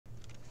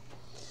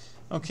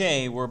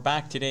Okay, we're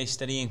back today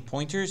studying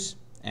pointers,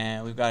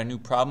 and we've got a new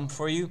problem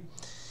for you.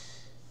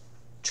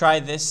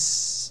 Try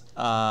this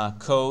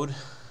code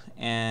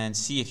and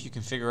see if you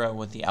can figure out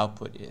what the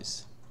output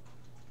is.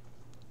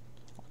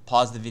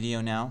 Pause the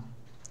video now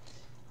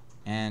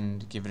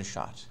and give it a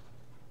shot.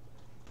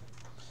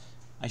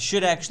 I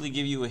should actually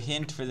give you a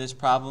hint for this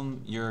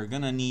problem. You're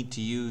going to need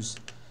to use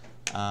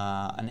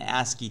an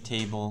ASCII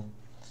table.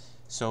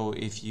 So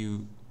if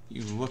you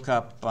look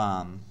up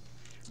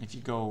if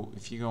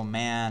you go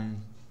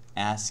man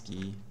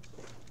ASCII,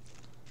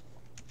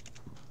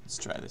 let's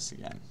try this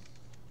again.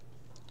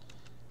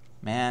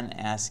 Man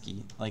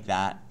ASCII, like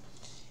that,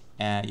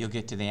 you'll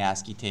get to the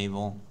ASCII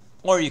table,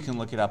 or you can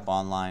look it up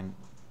online,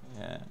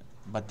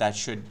 but that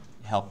should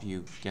help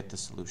you get the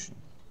solution.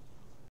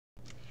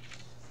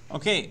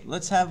 Okay,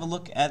 let's have a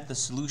look at the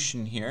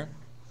solution here.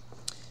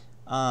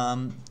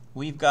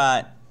 We've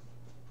got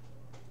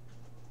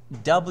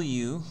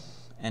W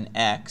and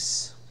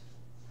X,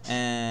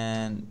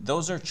 and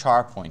those are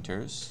char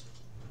pointers.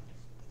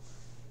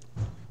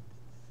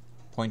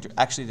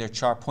 Actually, they're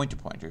char pointer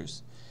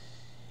pointers.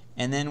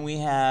 And then we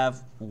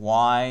have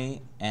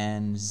Y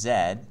and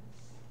Z,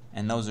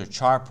 and those are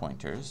char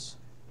pointers.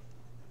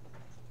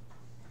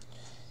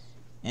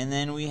 And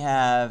then we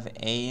have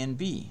A and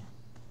B,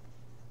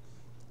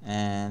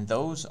 and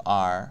those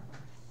are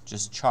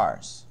just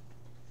chars.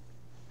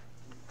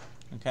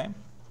 Okay?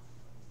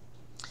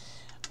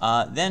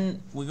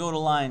 Then we go to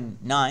line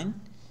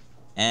 9,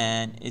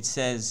 and it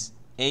says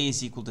A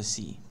is equal to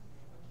C.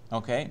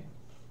 Okay?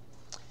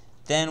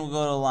 Then we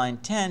go to line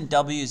 10,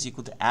 W is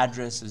equal to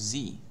address of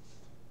Z.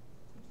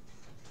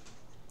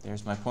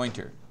 There's my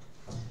pointer.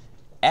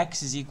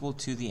 X is equal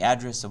to the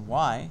address of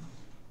Y.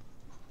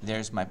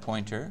 There's my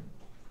pointer.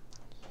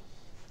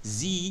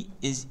 Z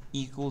is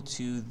equal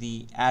to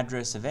the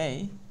address of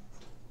A.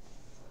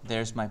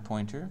 There's my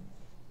pointer.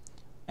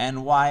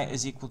 And Y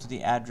is equal to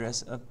the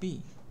address of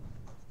B.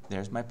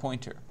 There's my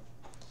pointer.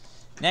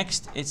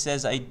 Next, it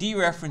says I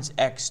dereference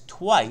X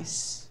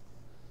twice.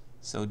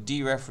 So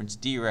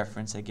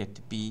dereference, I get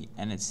to B,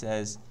 and it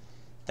says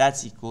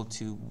that's equal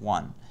to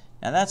 1.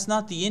 Now that's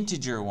not the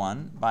integer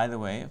one, by the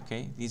way.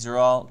 Okay, these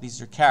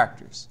are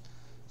characters.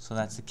 So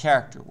that's the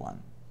character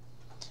one.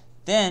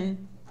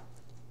 Then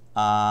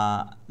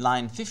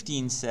line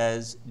 15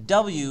 says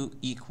W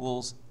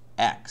equals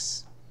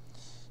X.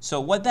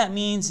 So what that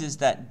means is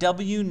that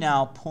W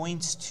now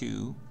points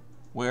to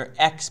where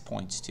X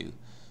points to.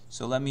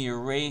 So let me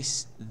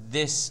erase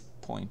this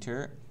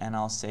pointer, and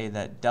I'll say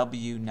that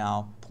W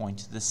now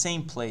points to the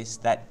same place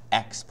that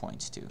X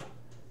points to.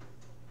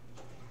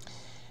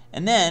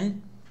 And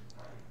then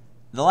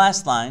the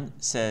last line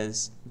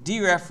says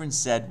dereference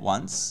Z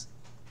once,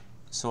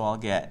 so I'll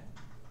get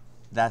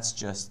that's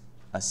just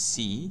a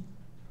C.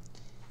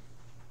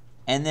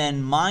 And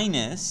then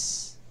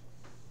minus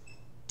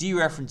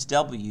dereference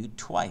W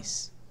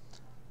twice.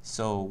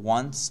 So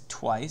once,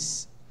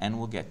 twice, and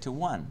we'll get to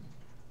 1.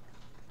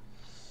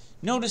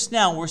 Notice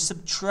now we're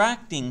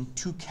subtracting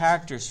two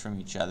characters from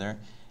each other,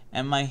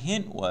 and my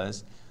hint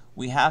was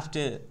we have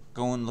to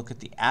go and look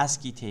at the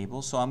ASCII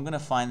table, so I'm going to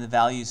find the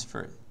values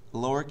for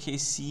lowercase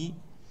c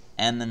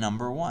and the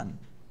number 1.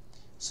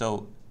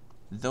 So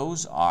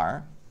those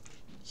are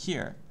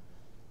here.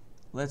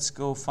 Let's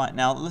go find,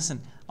 now listen,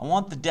 I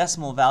want the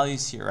decimal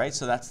values here, right?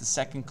 So that's the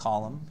second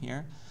column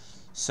here.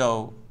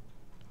 So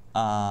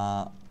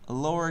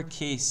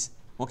lowercase,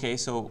 okay,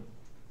 so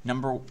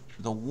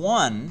the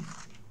 1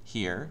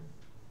 here,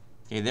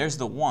 okay, there's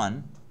the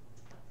 1,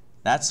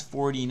 that's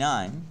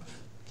 49,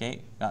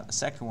 okay, got the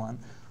second one.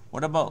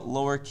 What about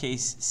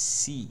lowercase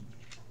c?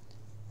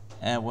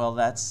 Well,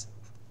 that's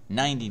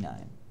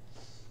 99.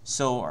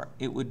 So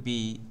it would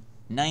be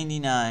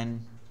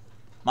 99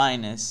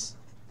 minus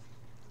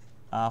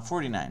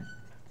 49,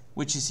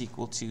 which is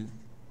equal to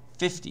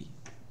 50.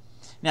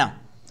 Now,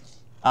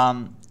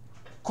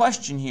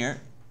 question here,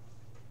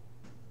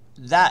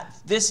 that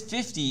this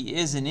 50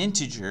 is an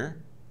integer,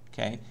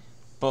 okay,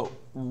 but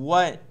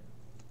what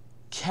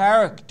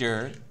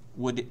character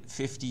would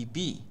 50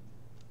 be?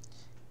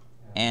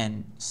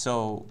 And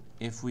so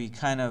if we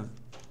kind of,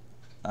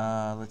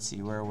 let's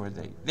see, where were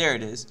they? There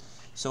it is.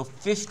 So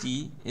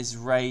 50 is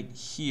right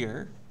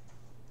here,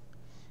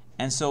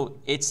 and so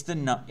it's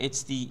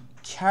the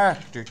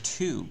character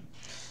 2.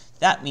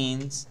 That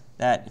means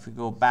that if we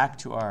go back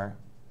to our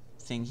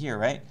thing here,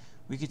 right,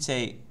 we could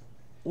say,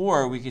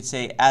 or we could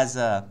say as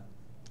a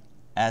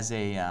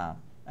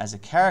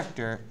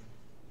character,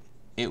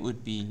 it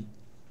would be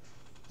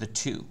the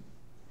 2.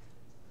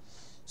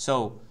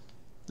 So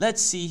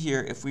let's see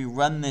here if we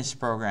run this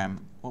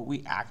program, what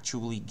we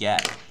actually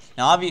get.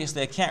 Now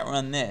obviously I can't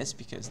run this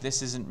because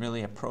this isn't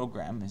really a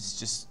program. It's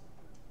just,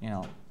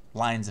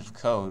 lines of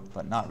code,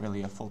 but not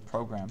really a full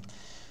program.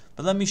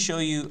 But let me show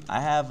you, I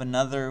have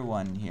another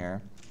one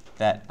here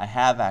that I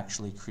have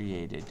actually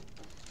created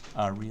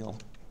a real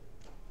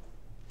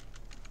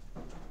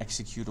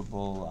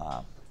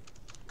executable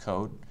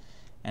code,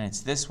 and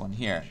it's this one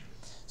here.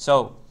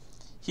 So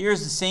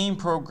here's the same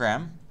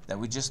program that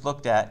we just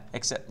looked at,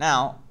 except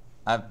now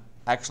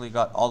I actually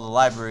got all the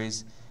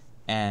libraries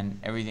and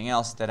everything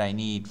else that I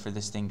need for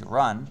this thing to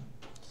run.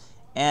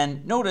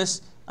 And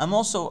notice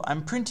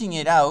I'm printing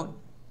it out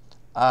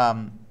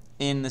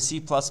in the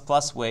C++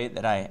 way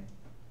that I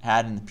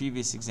had in the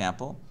previous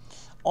example.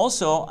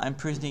 Also, I'm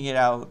printing it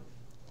out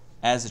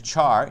as a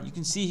char. You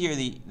can see here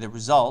the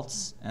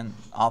results, and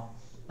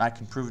I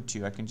can prove it to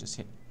you. I can just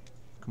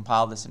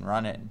compile this and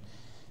run it.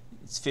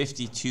 It's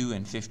 52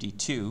 and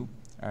 52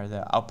 are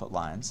the output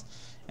lines.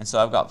 And so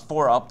I've got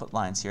 4 output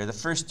lines here. The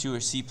first 2 are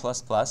C++,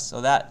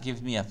 so that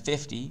gives me a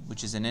 50,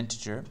 which is an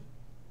integer.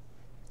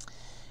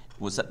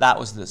 That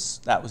was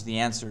the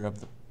answer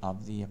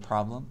of the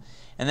problem.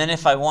 And then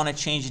if I want to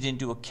change it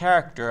into a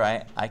character,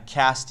 I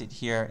cast it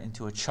here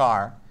into a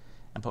char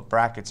and put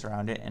brackets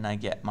around it, and I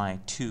get my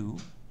 2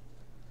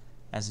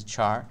 as a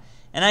char.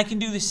 And I can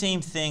do the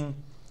same thing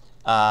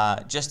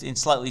just in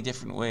slightly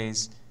different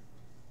ways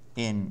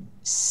in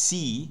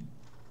C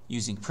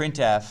using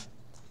printf.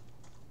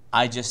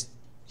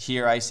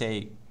 Here I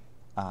say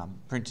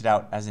print it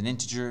out as an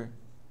integer,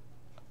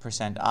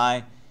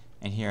 %i,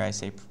 and here I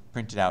say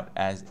print it out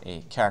as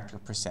a character,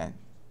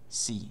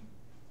 %c.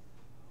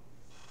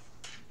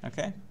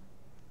 Okay?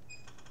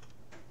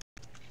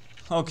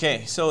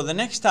 Okay, so the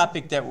next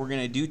topic that we're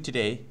going to do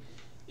today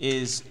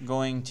is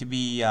going to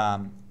be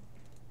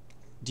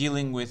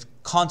dealing with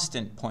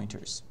constant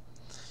pointers.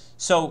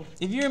 So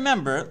if you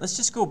remember, let's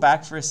just go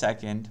back for a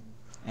second,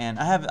 and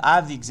I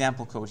have the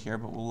example code here,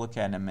 but we'll look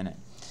at it in a minute.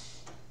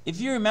 If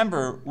you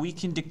remember, we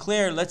can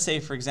declare, let's say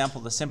for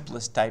example the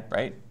simplest type,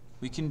 right?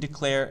 We can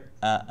declare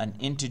an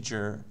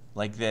integer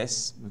like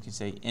this. We can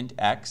say int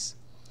x,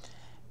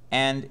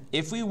 and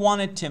if we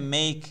wanted to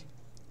make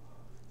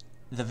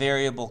the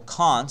variable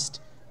const,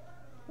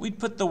 we'd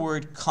put the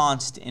word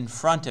const in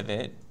front of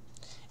it,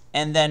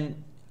 and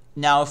then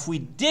now if we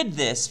did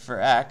this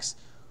for x,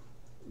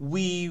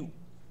 we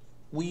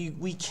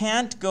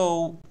can't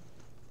go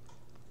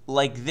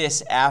like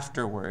this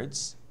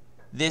afterwards.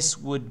 This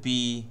would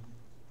be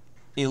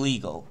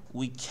illegal.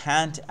 We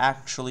can't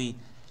actually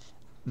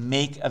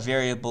make a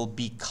variable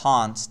be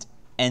const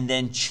and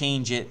then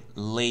change it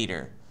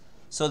later.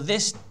 So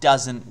this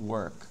doesn't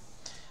work.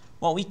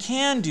 What we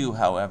can do,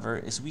 however,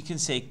 is we can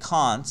say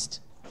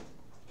const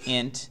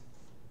int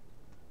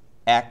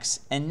x,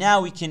 and now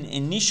we can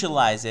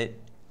initialize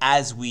it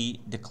as we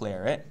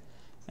declare it,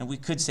 and we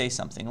could say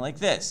something like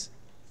this.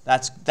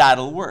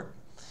 That'll work.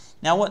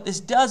 Now what this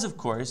does, of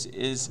course,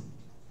 is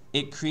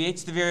it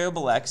creates the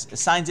variable x,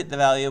 assigns it the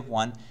value of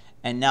 1,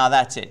 and now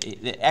that's it.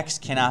 The x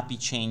cannot be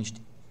changed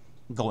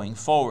going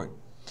forward.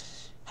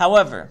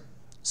 However,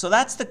 so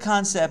that's the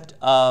concept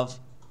of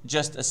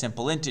just a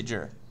simple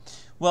integer.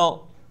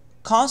 Well,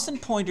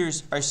 constant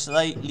pointers are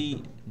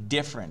slightly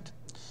different.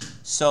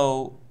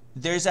 So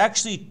there's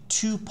actually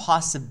 2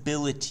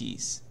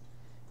 possibilities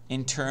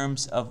in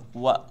terms of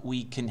what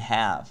we can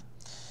have.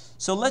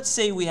 So let's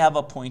say we have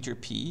a pointer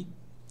p,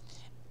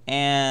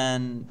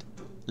 and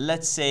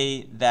let's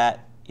say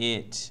that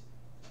it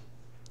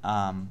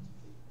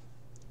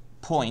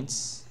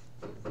points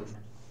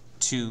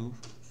to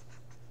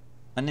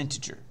an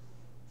integer,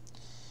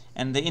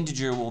 and the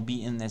integer will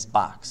be in this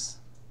box.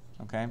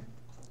 Okay,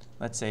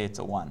 let's say it's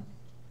a 1.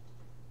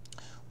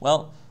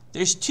 Well,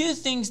 there's 2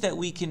 things that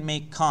we can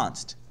make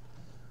const.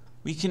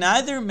 We can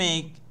either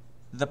make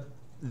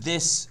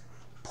this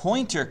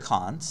pointer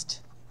const,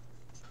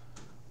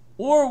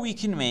 or we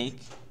can make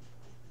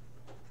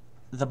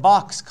the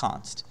box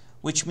const,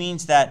 which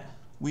means that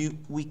we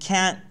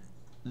can't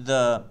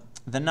the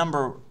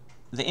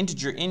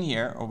integer in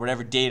here, or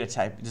whatever data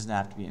type, it doesn't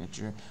have to be an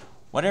integer,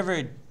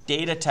 whatever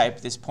data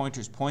type this pointer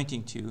is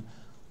pointing to,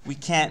 we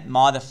can't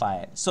modify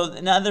it. So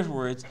in other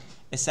words,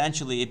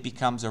 essentially it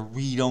becomes a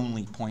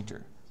read-only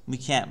pointer. We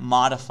can't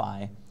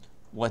modify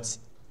what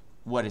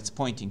it's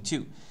pointing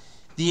to.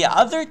 The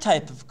other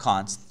type of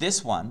const,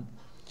 this one,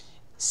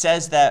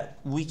 says that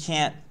we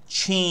can't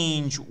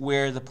change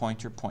where the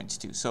pointer points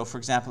to. So for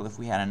example, if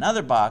we had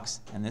another box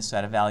and this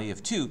had a value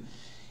of 2,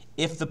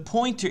 if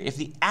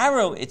the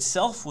arrow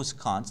itself was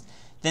const,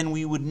 then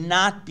we would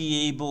not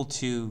be able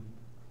to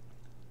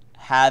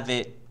have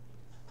it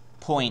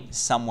point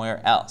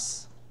somewhere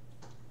else.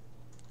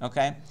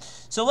 Okay?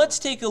 So let's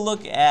take a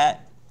look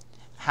at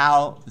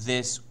how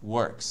this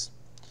works.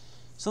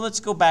 So let's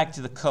go back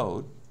to the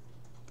code.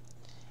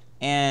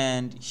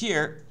 And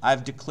here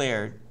I've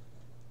declared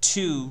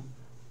 2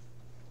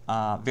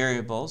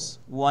 variables,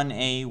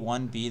 1a,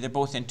 1b. They're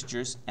both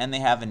integers, and they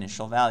have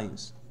initial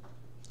values.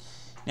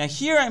 Now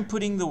here I'm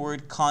putting the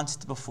word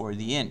const before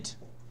the int.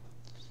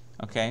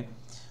 Okay?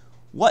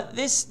 What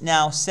this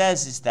now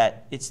says is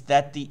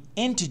that the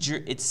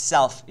integer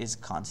itself is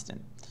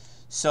constant.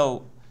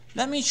 So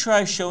let me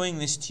try showing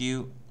this to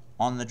you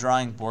on the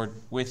drawing board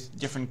with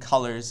different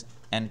colors,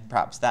 and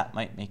perhaps that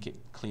might make it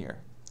clear.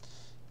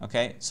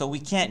 Okay? So we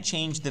can't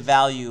change the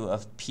value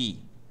of p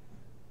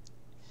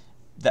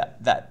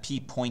that p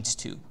points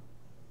to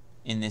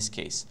in this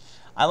case.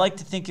 I like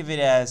to think of it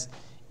as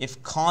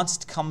if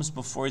const comes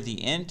before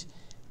the int,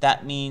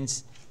 that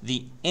means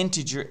the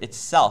integer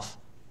itself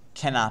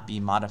cannot be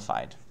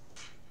modified.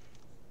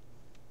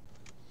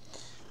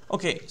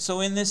 Okay,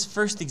 so in this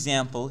first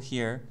example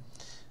here,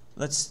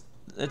 let's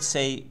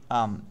say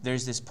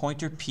there's this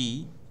pointer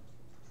P,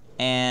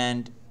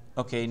 and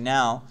okay,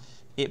 now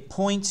it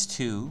points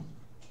to,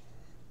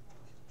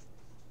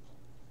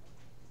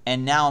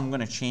 and now I'm going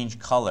to change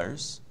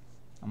colors.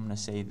 I'm going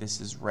to say this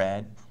is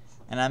red,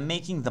 and I'm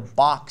making the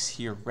box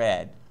here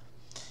red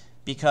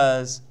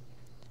because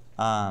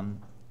the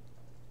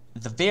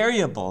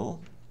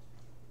variable,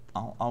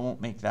 I won't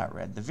make that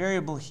red. The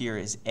variable here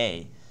is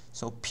A.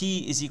 So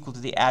P is equal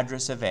to the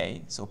address of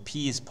A. So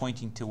P is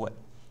pointing to what?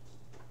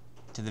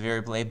 To the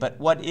variable A. But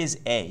what is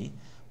A?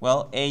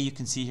 Well, A you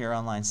can see here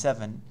on line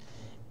 7.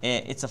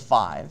 It's a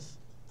 5.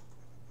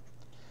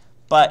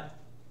 But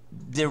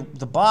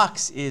the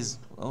box is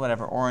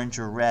whatever, orange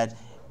or red.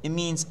 It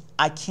means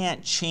I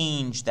can't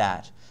change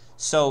that.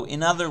 So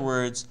in other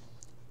words,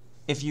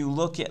 if you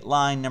look at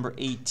line number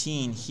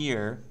 18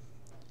 here,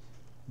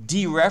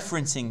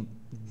 dereferencing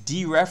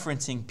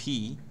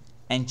P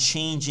and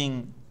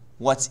changing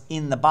what's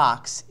in the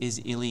box is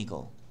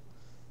illegal.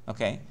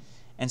 Okay?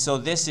 And so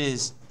this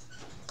is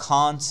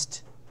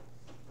const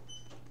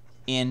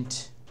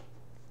int,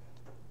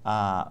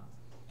 and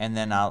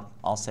then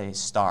I'll say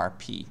star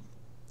P.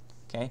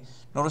 Okay?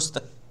 Notice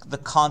the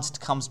const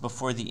comes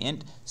before the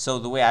int, so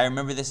the way I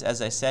remember this,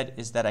 as I said,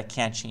 is that I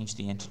can't change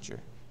the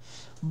integer.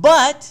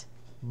 But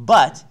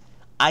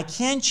I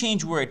can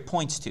change where it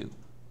points to.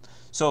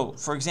 So,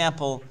 for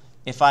example,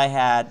 if I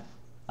had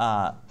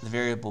the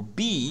variable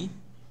B,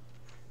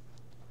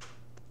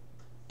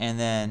 and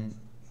then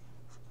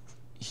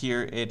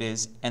here it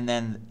is, and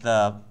then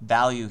the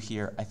value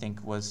here I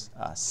think was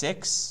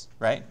 6,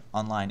 right,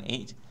 on line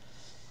 8.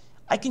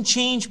 I can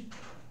change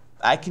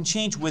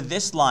with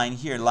this line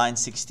here, line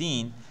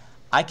 16.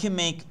 I can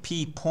make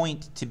P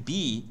point to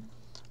B,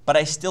 but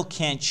I still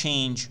can't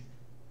change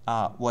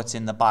what's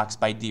in the box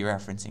by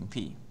dereferencing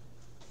P.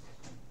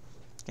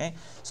 Okay,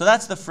 so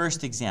that's the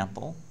first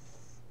example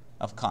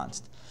of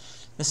const.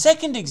 The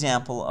second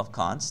example of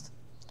const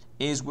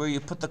is where you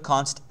put the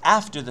const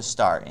after the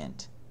star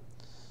int.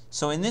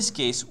 So in this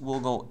case, we'll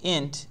go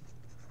int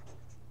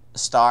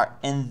star,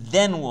 and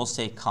then we'll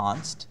say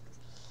const.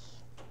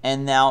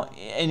 And now,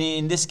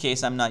 in this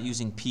case, I'm not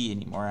using P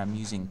anymore. I'm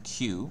using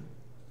Q.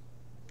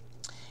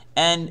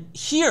 And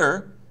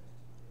here,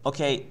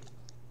 okay,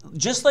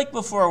 just like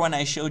before when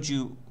I showed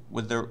you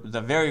with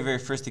the very, very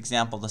first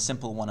example, the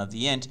simple one of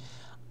the int,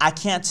 I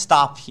can't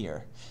stop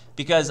here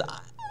because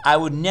I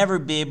would never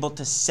be able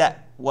to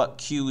set what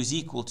Q is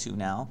equal to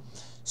now.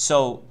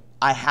 So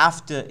I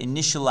have to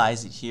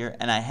initialize it here,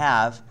 and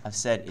I've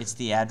said it's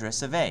the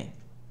address of A.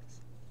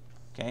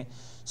 Okay,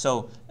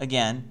 so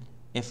again,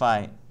 if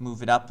I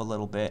move it up a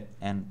little bit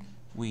and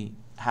we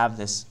have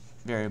this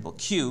variable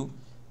Q,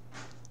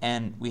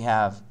 and we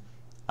have,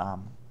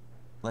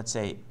 let's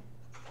say,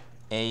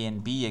 A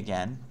and B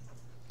again,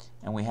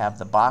 and we have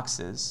the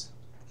boxes.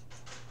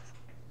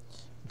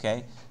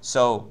 Okay,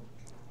 so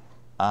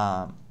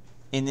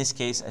in this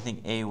case, I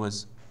think A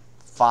was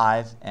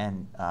 5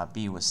 and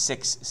B was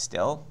 6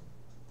 still.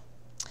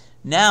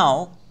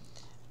 Now,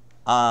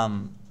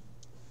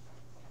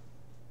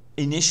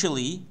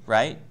 initially,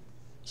 right,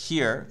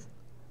 here,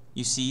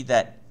 you see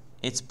that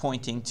it's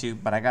pointing to,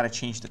 but I got to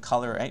change the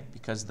color, right,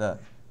 because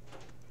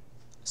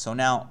so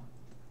now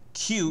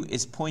Q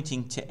is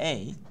pointing to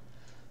A,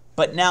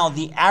 but now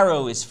the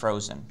arrow is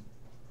frozen.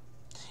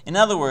 In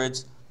other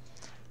words,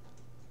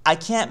 I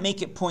can't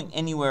make it point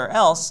anywhere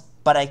else,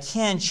 but I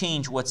can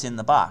change what's in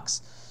the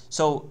box.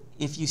 So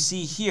if you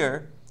see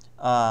here,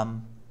 I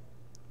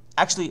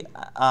actually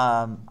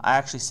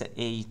set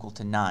A equal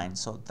to 9,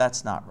 so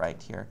that's not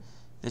right here.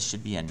 This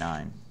should be a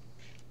 9.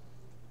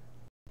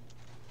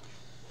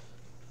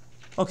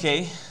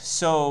 Okay,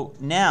 so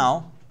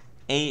now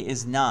A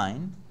is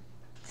 9,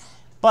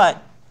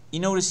 but you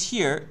notice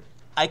here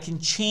I can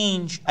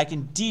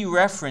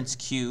dereference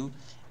Q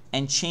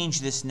and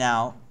change this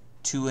now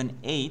to an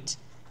 8,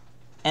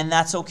 and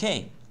that's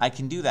okay. I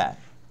can do that.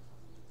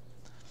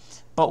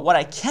 But what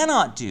I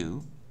cannot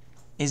do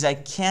is I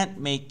can't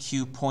make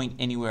Q point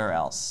anywhere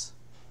else.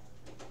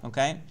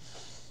 Okay?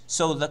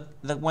 So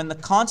when the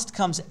const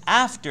comes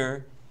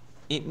after,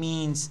 it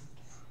means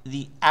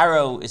the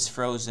arrow is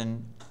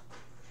frozen,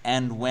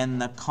 and when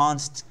the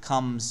const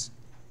comes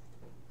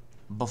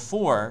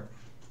before,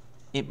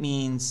 it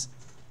means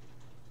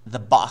the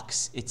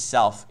box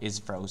itself is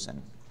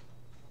frozen.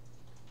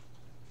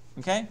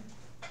 Okay?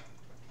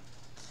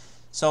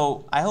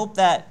 So I hope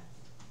that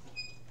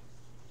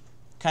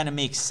kind of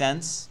makes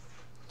sense.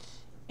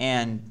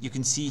 And you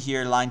can see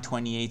here line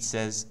 28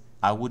 says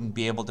I wouldn't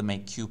be able to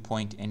make Q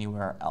point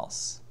anywhere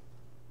else.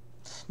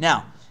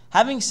 Now,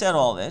 having said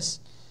all this,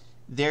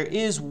 there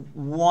is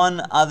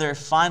one other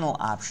final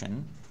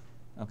option,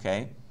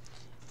 okay?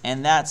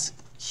 And that's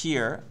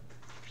here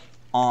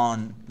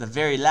on the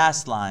very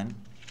last line,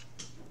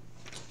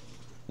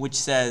 which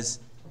says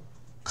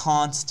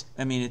const,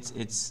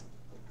 it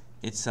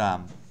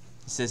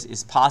says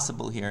is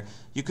possible here.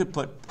 You could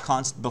put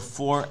const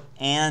before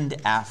and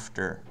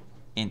after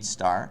int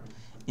star,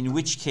 in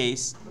which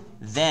case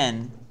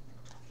then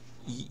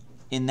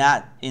in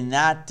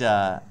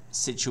that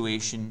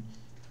situation,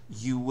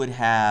 you would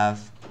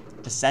have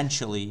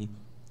essentially,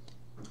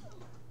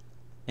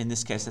 in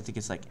this case, I think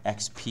it's like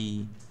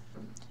XP,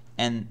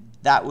 and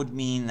that would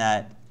mean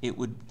that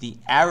the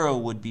arrow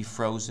would be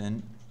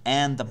frozen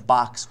and the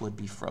box would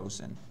be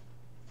frozen.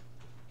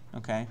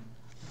 Okay?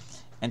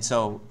 And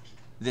so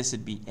this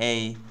would be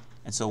A,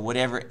 and so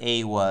whatever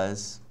A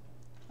was,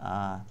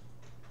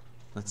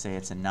 let's say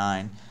it's a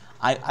 9,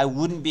 I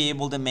wouldn't be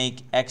able to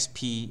make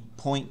XP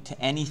point to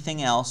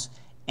anything else,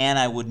 and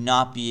I would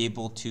not be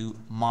able to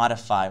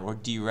modify or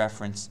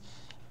dereference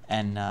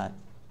and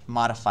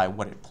modify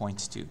what it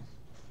points to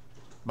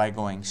by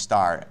going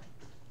star.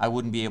 I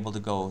wouldn't be able to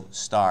go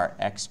star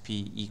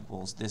XP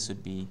equals. This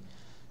would be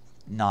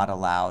not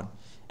allowed.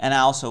 And I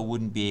also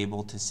wouldn't be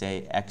able to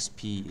say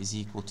XP is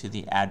equal to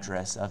the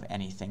address of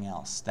anything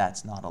else.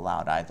 That's not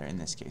allowed either in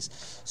this case.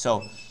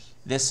 So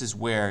this is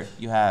where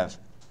you have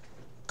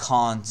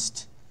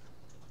const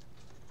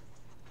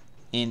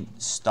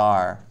int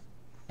star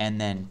and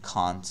then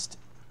const,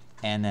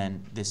 and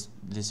then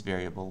this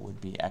variable would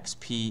be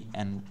XP,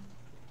 and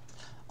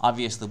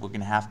obviously we're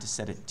going to have to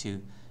set it to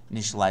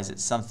initialize it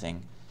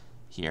something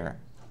here,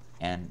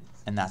 and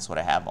that's what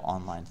I have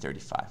on line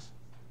 35.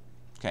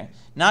 Okay,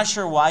 not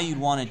sure why you'd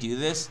want to do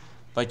this,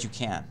 but you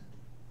can.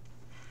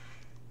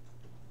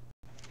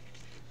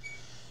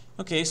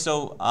 Okay,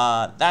 so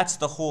that's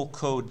the whole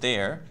code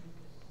there,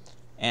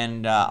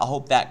 and I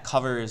hope that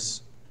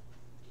covers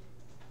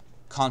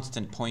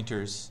constant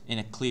pointers in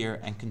a clear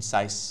and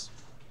concise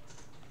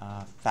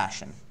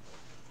fashion.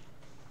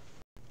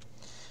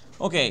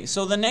 Okay,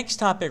 so the next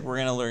topic we're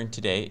going to learn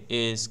today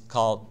is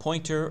called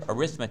pointer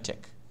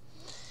arithmetic,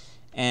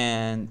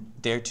 and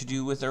they're to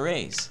do with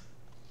arrays.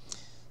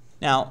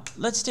 Now,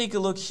 let's take a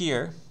look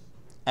here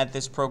at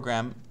this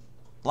program.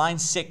 Line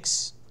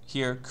 6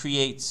 here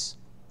creates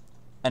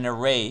an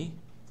array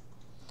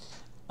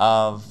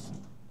of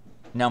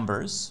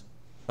numbers,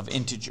 of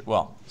integer,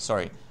 well,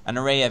 sorry, an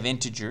array of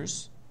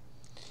integers,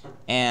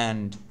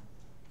 and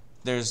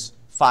there's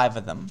 5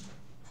 of them.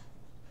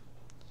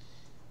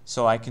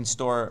 So I can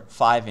store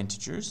 5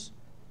 integers.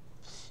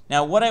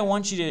 Now what I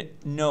want you to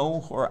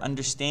know or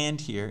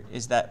understand here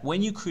is that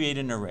when you create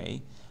an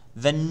array,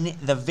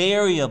 the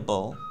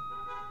variable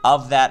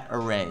of that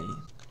array,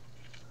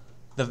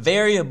 the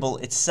variable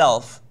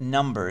itself,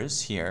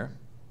 numbers here,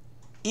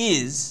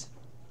 is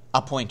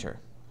a pointer.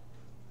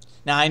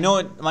 Now I know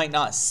it might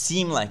not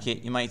seem like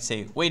it. You might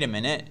say, wait a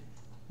minute,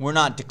 we're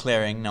not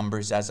declaring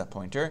numbers as a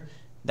pointer.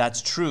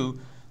 That's true,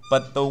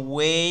 but the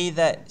way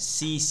that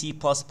C++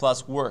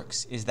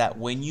 works is that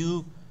when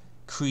you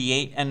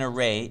create an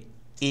array,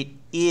 it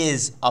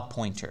is a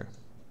pointer.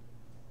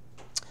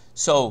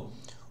 So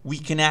we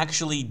can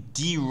actually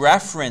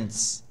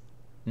dereference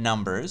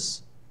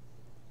numbers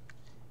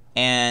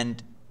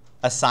and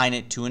assign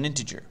it to an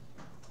integer.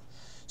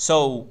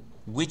 So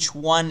which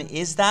one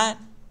is that?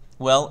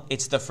 Well,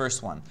 it's the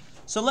first one.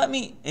 So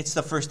it's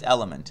the first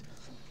element.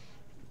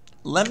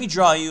 Let me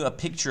draw you a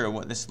picture of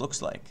what this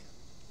looks like.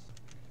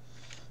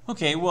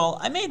 Okay, well,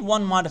 I made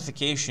one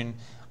modification.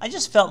 I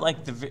just felt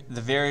like the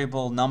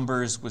variable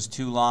numbers was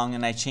too long,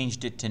 and I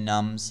changed it to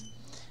nums.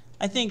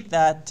 I think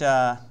that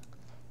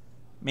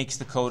makes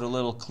the code a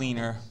little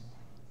cleaner,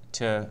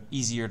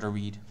 easier to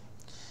read.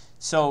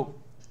 So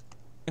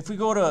if we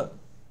go to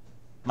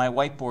my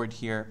whiteboard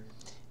here,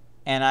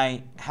 and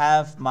I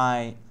have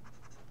my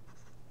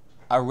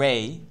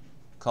array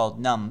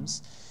called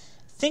nums,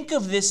 think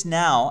of this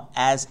now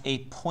as a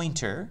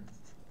pointer,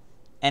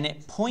 and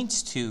it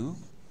points to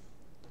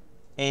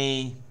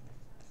a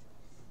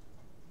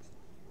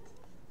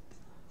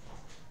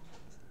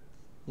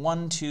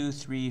 1, 2,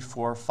 3,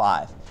 4,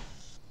 5,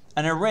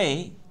 an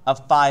array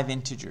of 5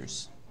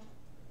 integers.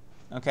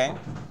 Okay?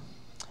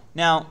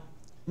 Now,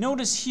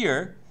 notice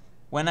here,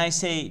 when I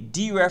say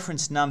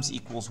dereference nums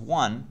equals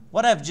 1,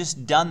 what I've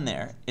just done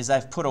there is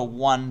I've put a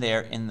 1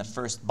 there in the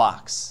first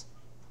box.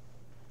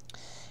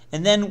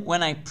 And then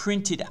when I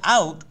print it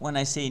out, when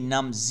I say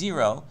nums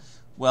 0,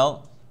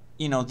 well,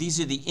 you know, these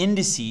are the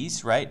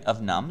indices, right,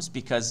 of nums,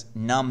 because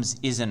nums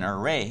is an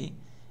array.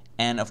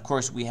 And of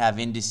course, we have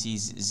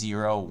indices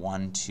 0,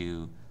 1,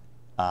 2,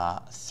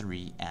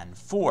 3, and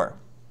 4.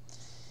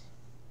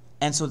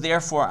 And so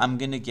therefore,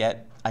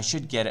 I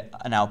should get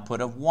an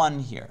output of 1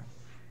 here.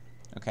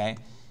 Okay?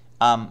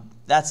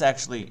 That's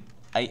actually,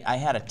 I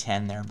had a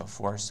 10 there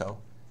before, so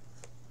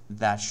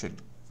that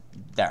should,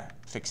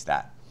 fix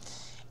that.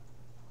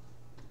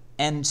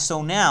 And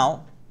so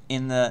now,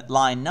 in the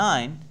line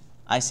 9,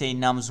 I say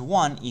nums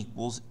 1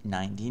 equals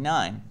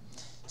 99.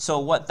 So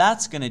what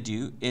that's going to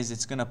do is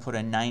it's going to put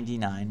a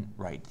 99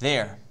 right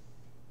there.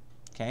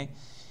 Okay?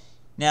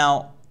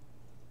 Now,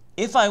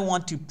 if I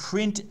want to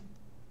print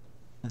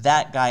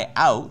that guy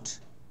out,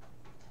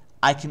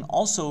 I can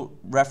also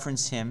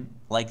reference him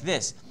like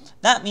this.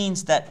 That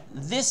means that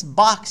this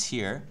box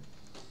here,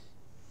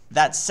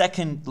 that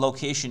second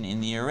location in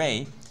the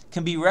array,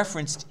 can be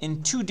referenced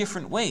in 2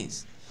 different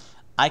ways.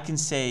 I can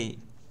say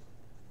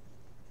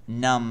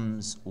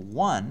nums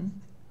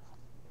 1,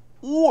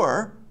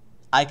 or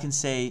I can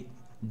say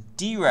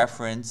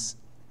dereference,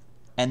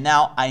 and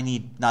now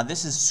now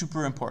this is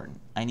super important.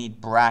 I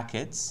need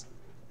brackets.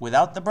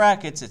 Without the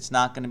brackets, it's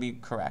not going to be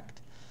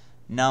correct.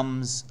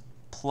 Nums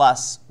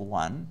plus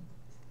 1.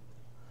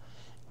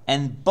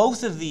 And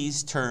both of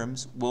these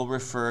terms will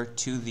refer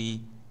to the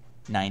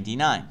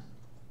 99.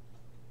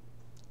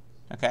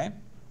 Okay?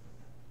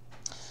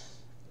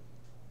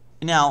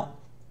 Now,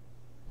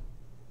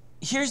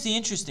 here's the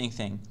interesting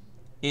thing,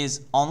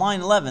 is on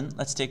line 11,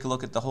 let's take a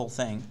look at the whole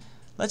thing.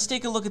 Let's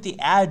take a look at the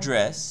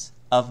address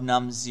of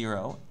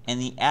num0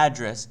 and the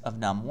address of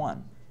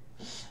num1.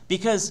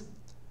 Because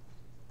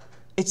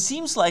it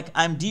seems like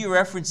I'm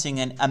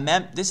dereferencing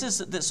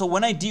so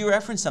when I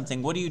dereference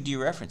something, what do you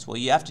dereference? Well,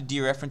 you have to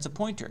dereference a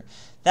pointer.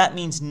 That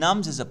means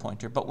nums is a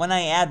pointer, but when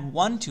I add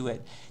 1 to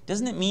it,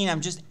 doesn't it mean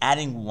I'm just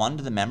adding 1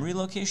 to the memory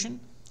location?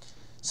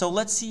 So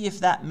let's see if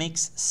that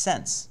makes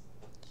sense.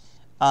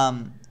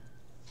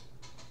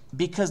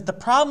 Because the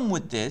problem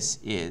with this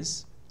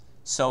is,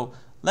 so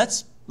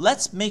let's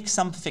make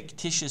some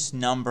fictitious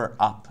number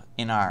up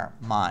in our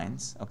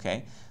minds,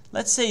 okay?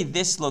 Let's say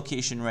this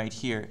location right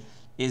here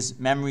is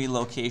memory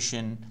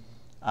location,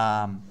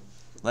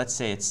 let's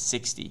say it's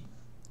 60.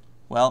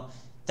 Well,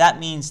 that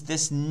means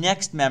this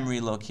next memory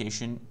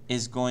location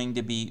is going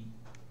to be,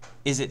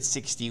 is it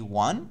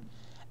 61?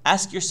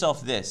 Ask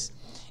yourself this.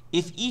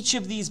 If each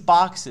of these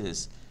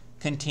boxes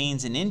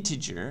contains an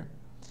integer,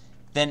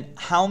 then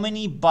how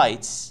many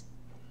bytes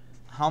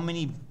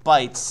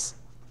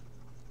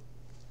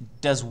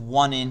does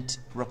one int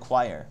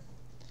require?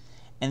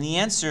 And the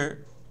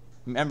answer,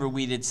 remember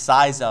we did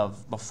size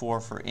of before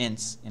for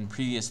ints in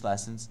previous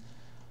lessons,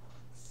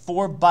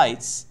 4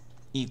 bytes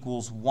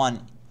equals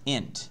 1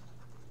 int.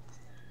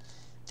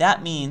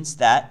 That means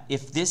that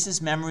if this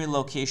is memory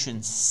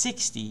location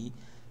 60,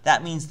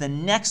 that means the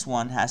next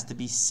one has to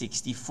be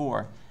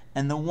 64.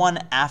 And the one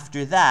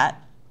after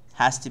that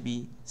has to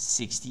be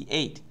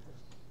 68.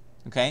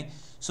 Okay?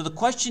 So the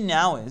question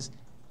now is,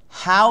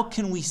 how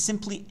can we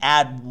simply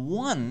add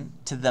 1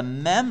 to the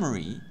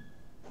memory?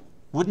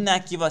 Wouldn't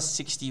that give us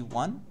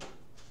 61?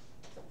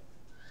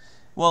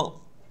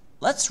 Well,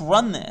 let's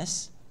run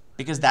this,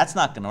 because that's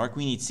not going to work.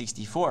 We need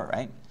 64,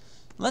 right?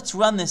 Let's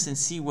run this and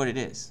see what it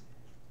is.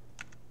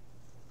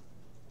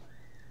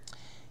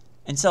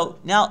 And so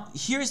now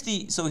here's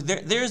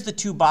there's the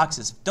 2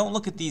 boxes. Don't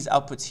look at these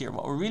outputs here.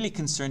 What we're really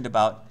concerned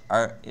about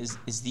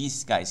is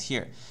these guys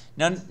here.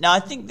 Now I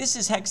think this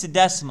is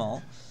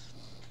hexadecimal,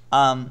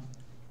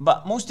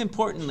 but most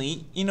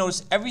importantly, you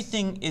notice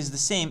everything is the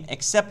same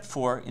except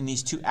for in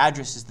these 2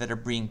 addresses that are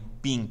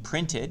being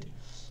printed,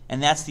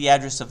 and that's the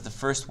address of the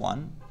first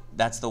one,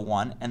 that's the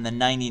 1, and the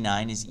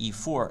 99 is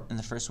E4, and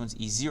the first one's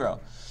E0.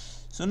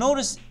 So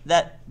notice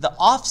that the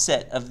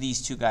offset of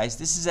these 2 guys,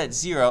 this is at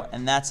 0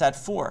 and that's at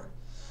 4.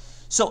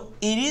 So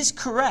it is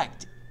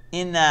correct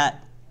in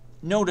that,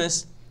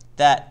 notice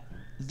that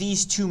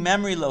these 2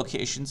 memory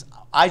locations,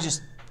 I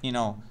just,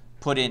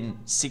 put in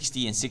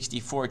 60 and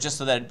 64 just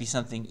so that it'd be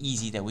something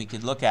easy that we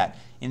could look at.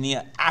 In the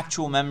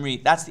actual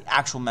memory, that's the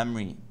actual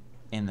memory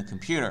in the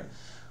computer.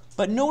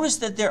 But notice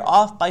that they're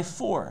off by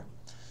 4.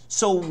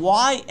 So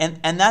why,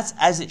 and that's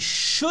as it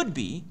should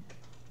be,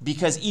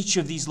 because each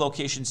of these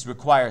locations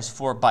requires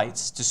 4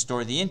 bytes to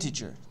store the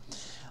integer.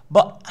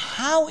 But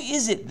how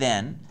is it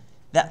then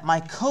that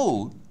my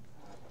code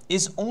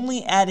is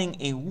only adding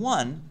a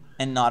 1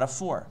 and not a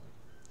 4?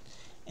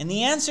 And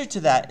the answer to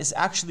that is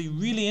actually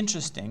really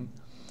interesting.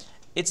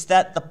 It's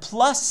that the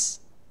plus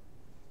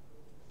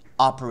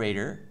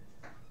operator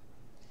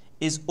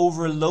is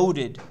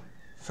overloaded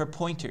for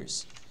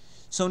pointers.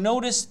 So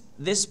notice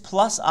this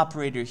plus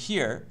operator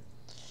here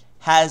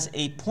has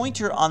a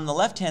pointer on the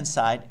left-hand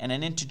side and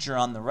an integer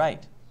on the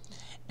right.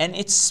 And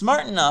it's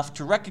smart enough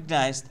to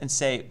recognize and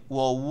say,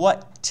 well,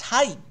 what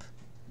type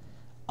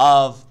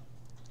of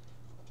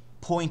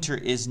pointer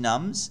is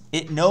nums?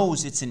 It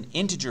knows it's an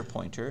integer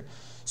pointer.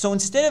 So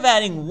instead of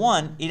adding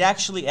 1, it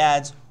actually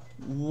adds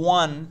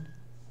 1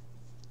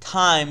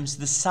 times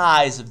the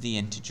size of the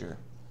integer.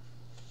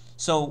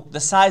 So the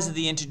size of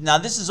the integer, now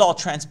this is all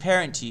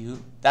transparent to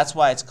you. That's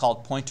why it's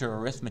called pointer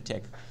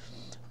arithmetic.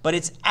 But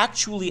it's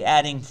actually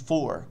adding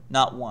 4,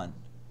 not 1.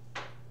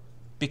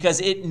 Because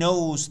it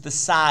knows the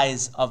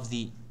size of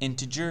the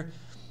integer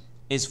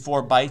is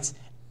 4 bytes.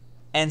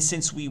 And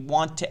since we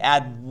want to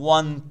add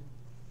 1,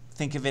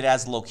 think of it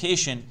as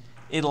location,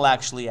 it'll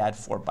actually add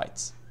 4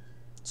 bytes.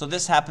 So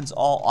this happens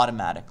all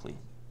automatically.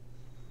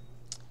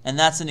 And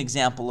that's an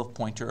example of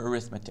pointer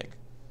arithmetic.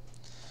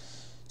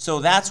 So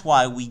that's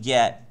why we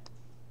get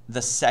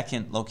the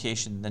second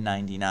location, the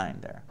 99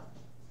 there.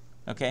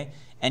 Okay?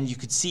 And you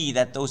could see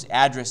that those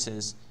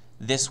addresses,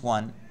 this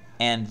one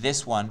and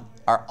this one,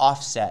 are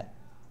offset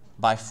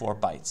by 4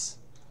 bytes.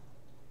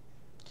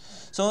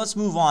 So let's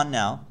move on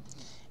now.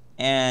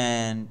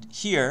 And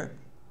here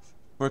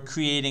we're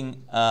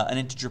creating an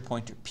integer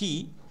pointer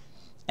p.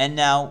 And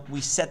now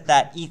we set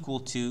that equal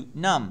to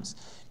nums.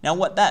 Now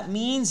what that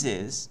means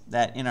is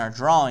that in our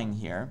drawing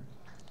here,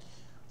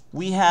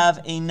 we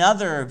have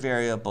another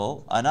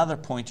variable, another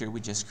pointer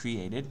we just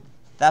created,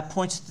 that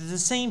points to the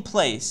same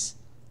place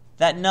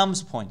that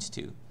nums points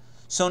to.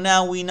 So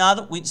now we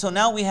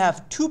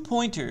have two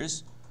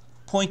pointers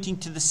pointing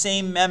to the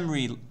same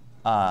memory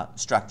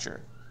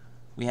structure.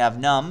 We have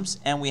nums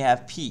and we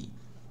have p.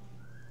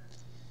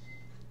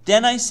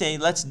 Then I say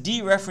let's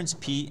dereference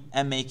p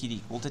and make it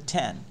equal to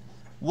 10.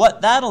 What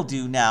that'll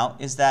do now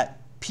is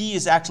that p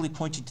is actually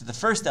pointing to the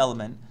first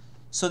element,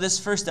 so this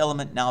first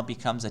element now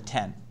becomes a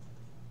 10.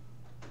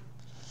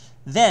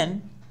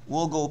 Then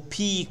we'll go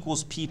p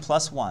equals p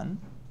plus 1,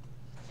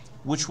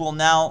 which will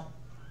now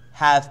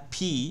have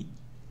p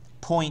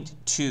point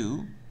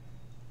to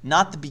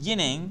not the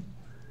beginning,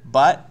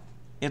 but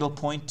it'll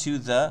point to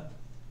the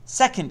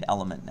second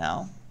element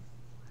now.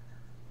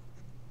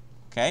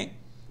 Okay?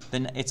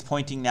 Then it's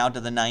pointing now to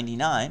the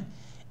 99.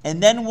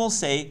 And then we'll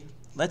say,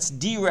 let's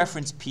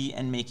dereference p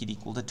and make it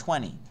equal to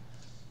 20.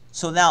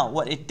 So now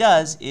what it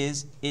does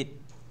is it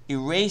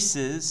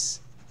erases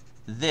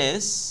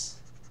this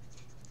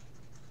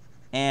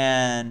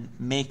and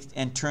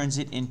turns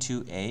it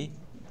into a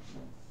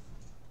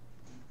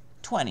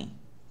 20.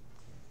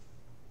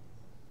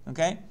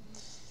 Okay?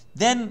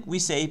 Then we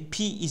say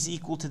p is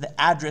equal to the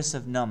address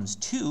of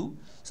nums2.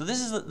 So this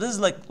is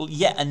like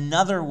yet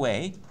another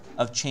way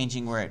of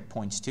changing where it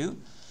points to.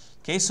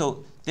 Okay,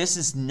 so this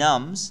is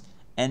nums,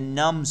 and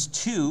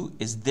nums2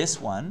 is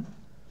this one,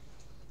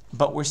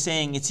 but we're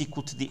saying it's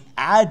equal to the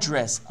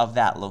address of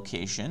that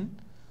location.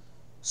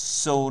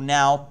 So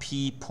now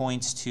p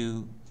points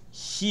to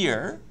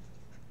here,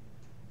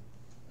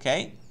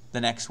 okay,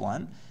 the next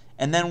one,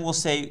 and then we'll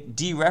say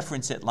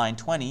dereference it line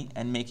 20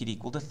 and make it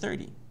equal to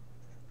 30.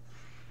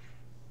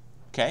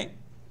 Okay,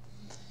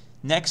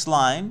 next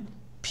line,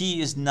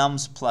 p is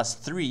nums plus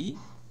 3.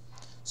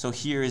 So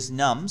here is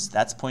nums,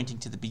 that's pointing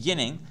to the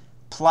beginning,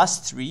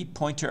 plus 3,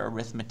 pointer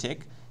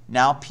arithmetic.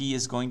 Now p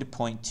is going to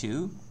point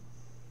to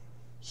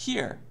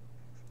here.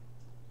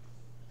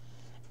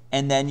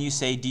 And then you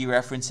say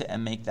dereference it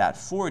and make that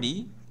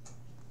 40.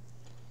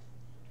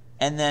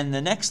 And then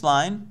the next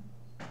line,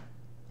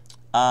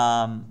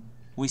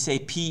 we say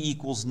p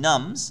equals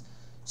nums.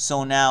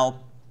 So now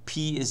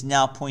p is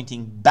now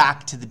pointing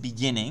back to the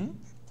beginning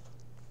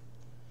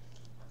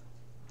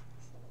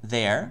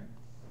there.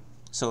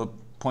 So it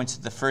points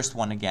to the first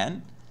one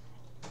again.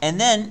 And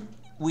then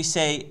we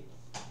say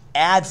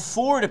add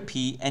 4 to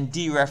p and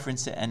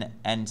dereference it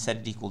and set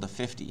it equal to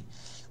 50.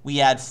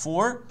 We add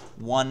 4,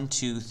 1,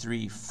 2,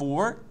 3,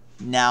 4.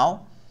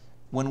 Now,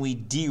 when we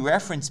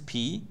dereference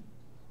p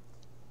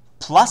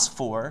plus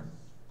 4,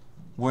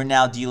 we're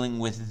now dealing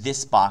with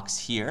this box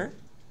here.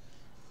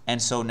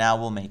 And so now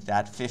we'll make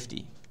that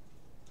 50.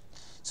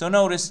 So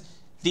notice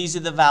these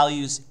are the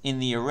values in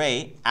the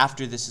array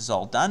after this is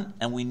all done.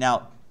 And we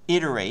now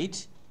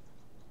iterate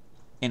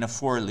in a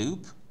for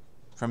loop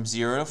from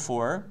 0 to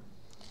 4.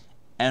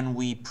 And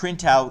we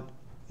print out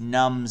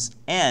nums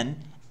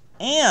n.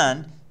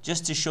 And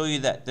just to show you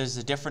that there's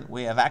a different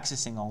way of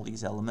accessing all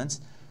these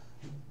elements,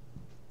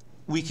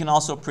 we can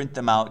also print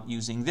them out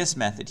using this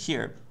method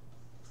here.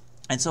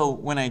 And so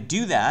when I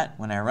do that,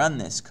 when I run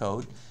this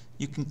code,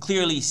 you can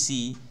clearly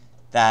see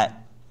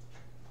that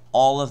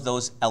all of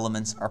those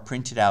elements are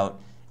printed out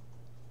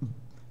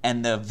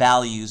and the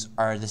values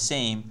are the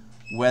same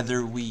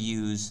whether we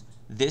use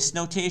this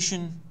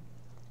notation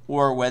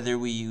or whether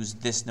we use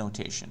this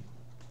notation.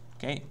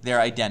 Okay?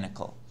 They're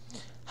identical.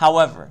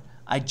 However,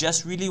 I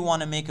just really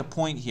want to make a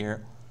point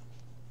here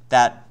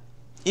that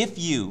if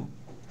you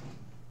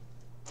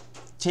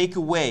take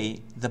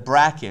away the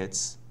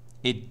brackets,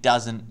 it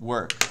doesn't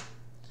work.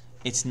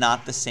 It's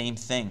not the same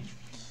thing.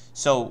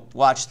 So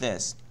watch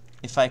this.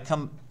 If I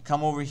come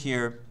over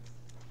here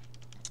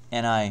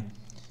and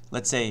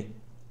let's say,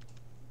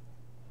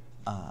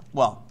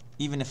 well,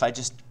 even if I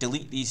just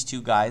delete these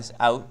two guys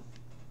out,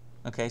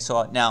 okay,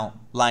 so now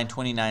line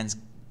 29 is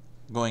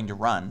going to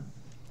run.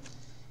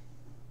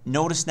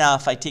 Notice now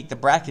if I take the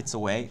brackets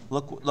away,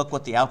 look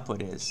what the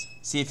output is.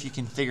 See if you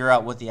can figure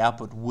out what the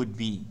output would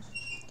be.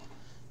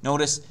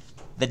 Notice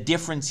the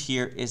difference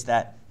here is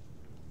that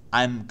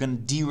I'm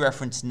going to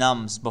dereference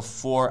nums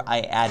before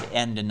I add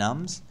n to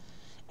nums.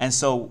 And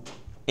so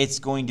it's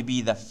going to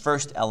be the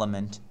first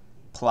element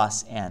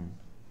plus n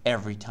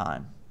every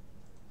time.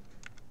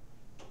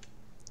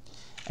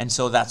 And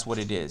so that's what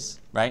it is,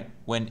 right?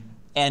 When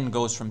n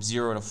goes from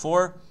 0 to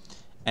 4.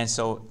 And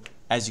so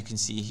as you can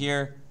see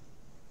here,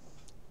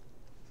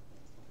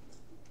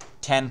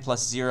 10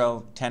 plus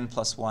 0, 10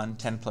 plus 1,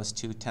 10 plus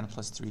 2, 10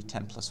 plus 3,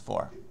 10 plus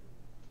 4.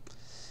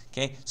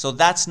 Okay, so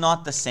that's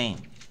not the same.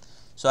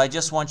 So I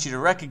just want you to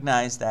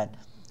recognize that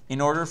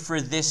in order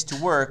for this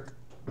to work,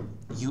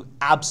 you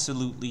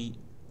absolutely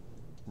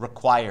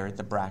require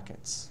the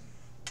brackets.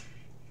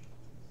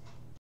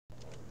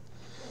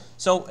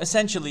 So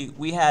essentially,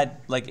 we had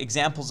like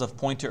examples of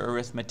pointer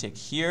arithmetic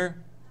here,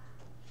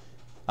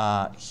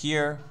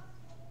 here,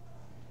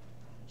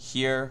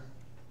 here,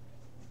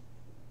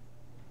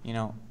 you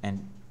know,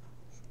 and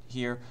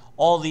here.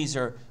 All these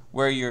are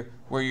where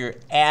you're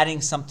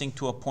adding something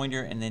to a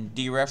pointer and then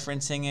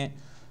dereferencing it.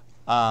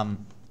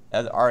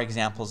 Are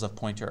examples of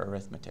pointer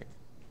arithmetic.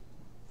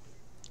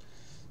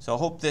 So I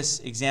hope this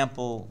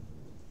example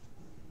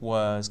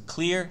was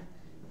clear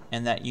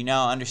and that you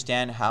now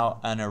understand how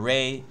an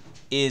array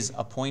is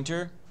a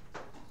pointer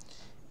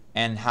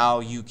and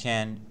how you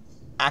can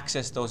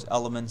access those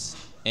elements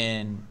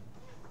in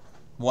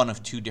one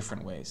of two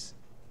different ways.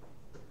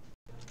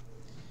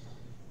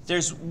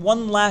 There's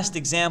one last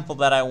example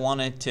that I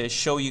wanted to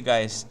show you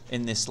guys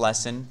in this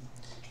lesson,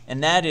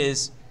 and that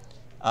is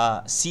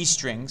C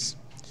strings.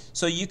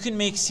 So you can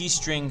make C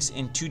strings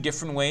in two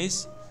different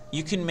ways.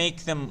 You can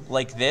make them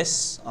like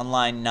this on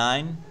line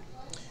 9,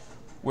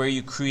 where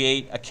you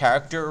create a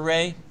character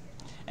array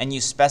and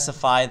you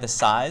specify the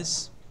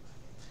size,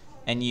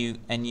 and you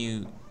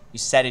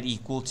set it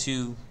equal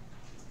to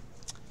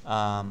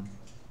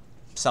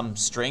some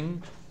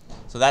string.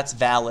 So that's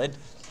valid.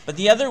 But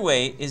the other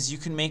way is you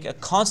can make a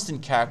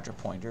constant character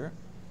pointer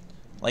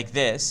like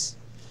this.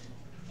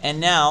 And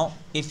now,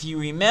 if you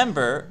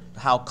remember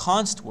how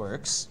const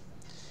works,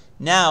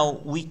 now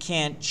we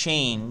can't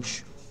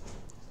change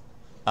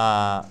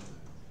the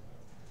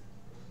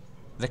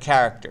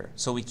character.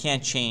 So we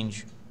can't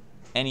change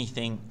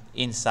anything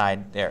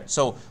inside there.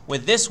 So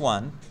with this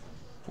one,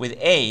 with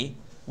A,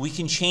 we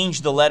can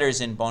change the letters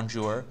in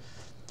bonjour,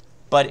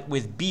 but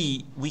with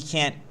B, we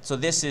can't. So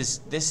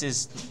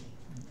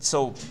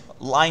so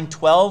line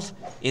 12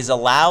 is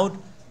allowed,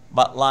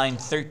 but line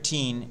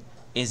 13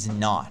 is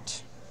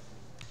not.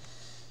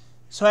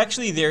 So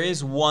actually there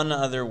is one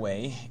other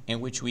way in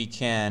which we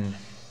can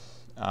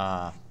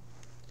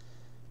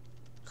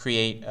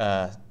create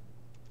a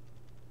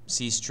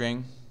C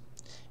string,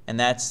 and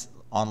that's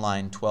on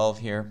line 12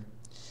 here,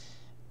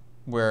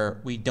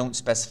 where we don't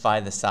specify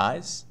the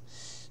size.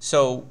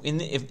 So in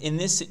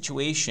this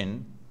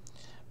situation,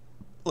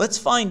 let's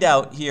find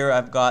out here.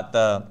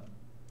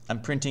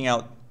 I'm printing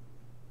out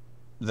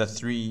the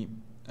three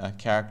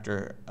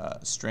character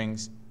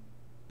strings,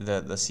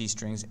 the C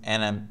strings,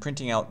 and I'm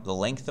printing out the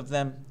length of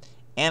them,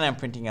 and I'm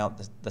printing out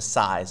the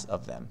size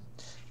of them.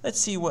 Let's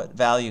see what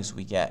values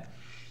we get.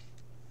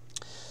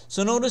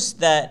 So notice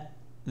that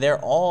they're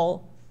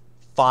all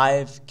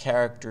 5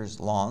 characters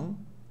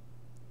long.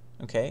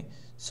 Okay,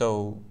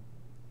 so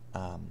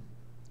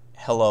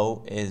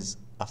hello is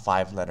a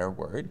 5-letter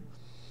word,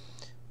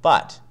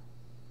 but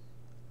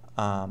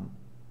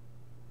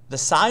the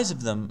size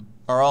of them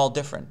are all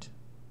different.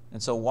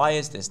 And so why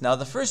is this? Now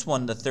the first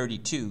one, the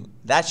 32,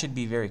 that should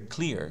be very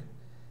clear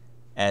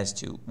as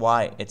to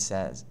why it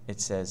says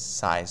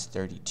size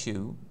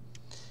 32.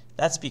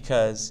 That's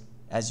because,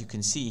 as you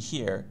can see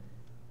here,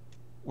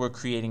 we're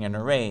creating an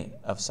array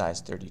of size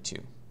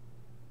 32.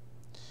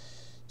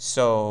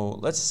 So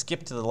let's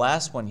skip to the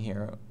last one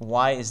here.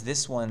 Why does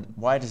this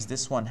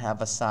one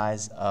have a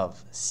size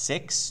of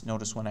 6?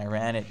 Notice when I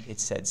ran it, it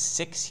said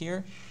 6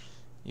 here.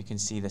 You can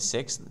see the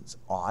 6, it's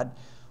odd.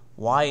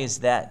 Why is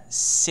that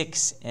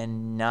 6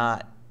 and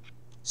not?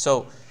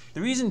 So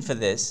the reason for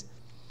this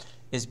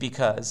is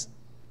because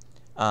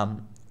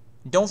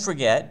don't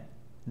forget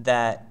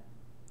that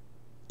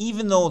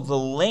even though the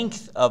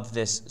length of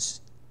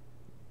this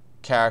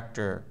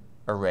character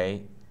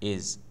array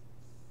is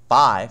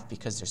 5,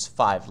 because there's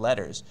 5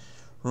 letters,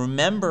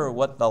 remember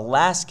what the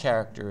last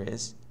character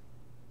is,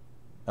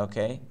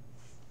 okay?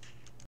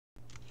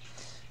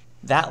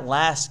 That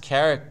last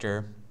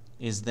character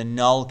is the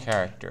null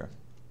character,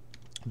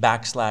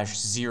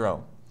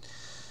 \0.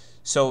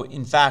 So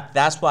in fact,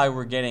 that's why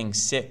we're getting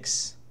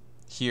 6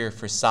 here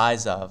for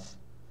size of,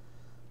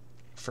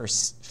 for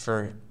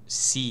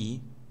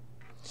C.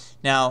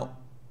 Now,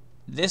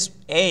 this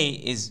A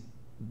is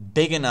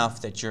big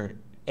enough that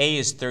A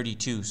is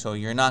 32, so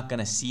you're not going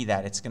to see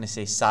that. It's going to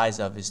say size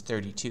of is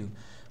 32.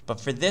 But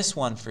for this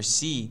one, for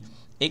C,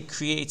 it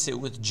creates it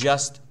with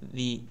just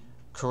the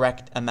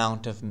correct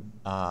amount of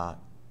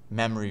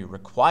memory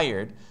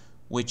required,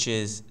 which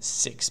is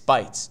 6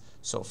 bytes.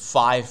 So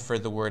 5 for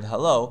the word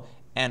hello,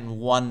 and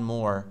 1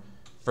 more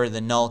for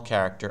the null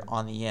character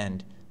on the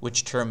end,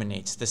 which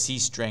terminates the C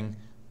string,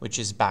 which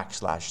is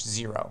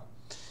 \0.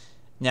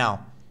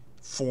 Now,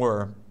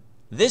 for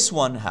this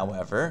one,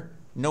 however,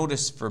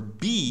 notice for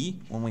B,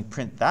 when we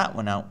print that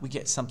one out, we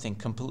get something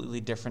completely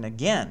different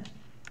again.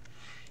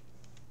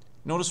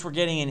 Notice we're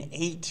getting an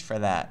 8 for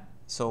that.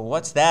 So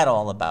what's that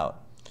all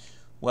about?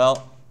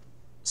 Well,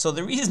 so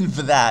the reason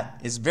for that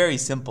is very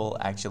simple,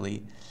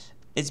 actually.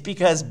 It's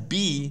because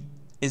B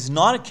is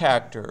not a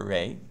character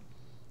array,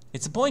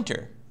 it's a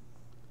pointer.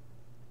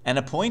 And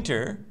a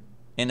pointer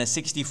in a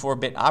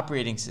 64-bit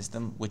operating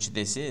system, which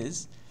this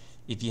is,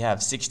 if you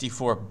have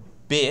 64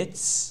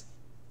 bits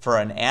for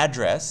an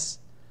address,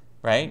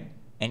 right,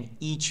 and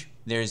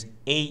there's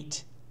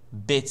 8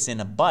 bits in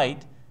a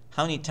byte,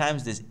 how many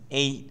times does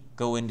 8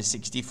 go into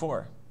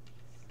 64?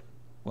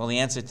 Well, the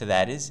answer to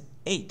that is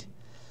 8.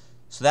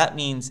 So that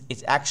means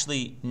it's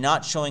actually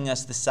not showing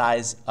us the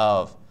size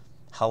of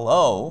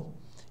hello,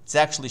 it's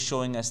actually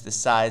showing us the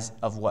size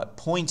of what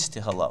points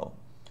to hello,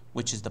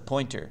 which is the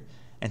pointer.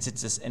 And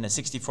since it's in a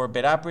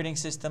 64-bit operating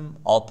system,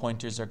 all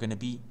pointers are going to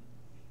be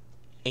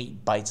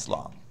 8 bytes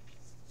long.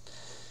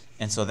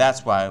 And so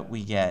that's why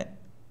we get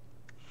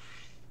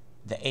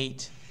the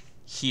 8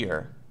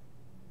 here.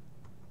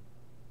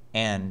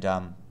 And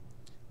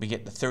We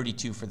get the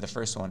 32 for the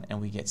first one,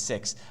 and we get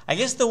 6. I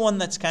guess the one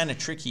that's kind of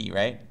tricky,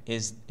 right,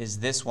 is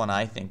this one,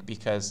 I think,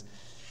 because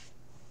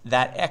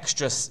that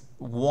extra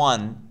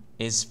 1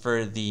 is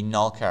for the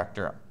null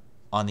character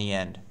on the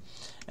end.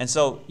 And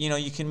so, you know,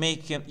 you can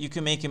make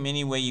him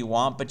any way you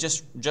want, but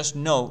just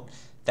note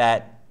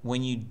that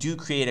when you do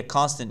create a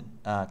constant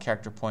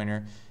character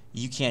pointer,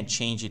 you can't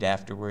change it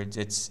afterwards.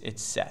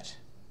 It's set.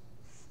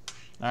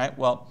 All right.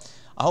 Well,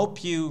 I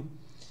hope you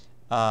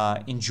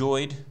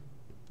enjoyed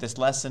this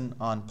lesson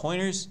on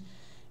pointers,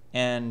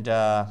 and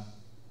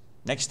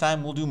next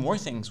time we'll do more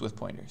things with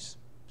pointers.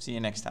 See you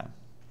next time.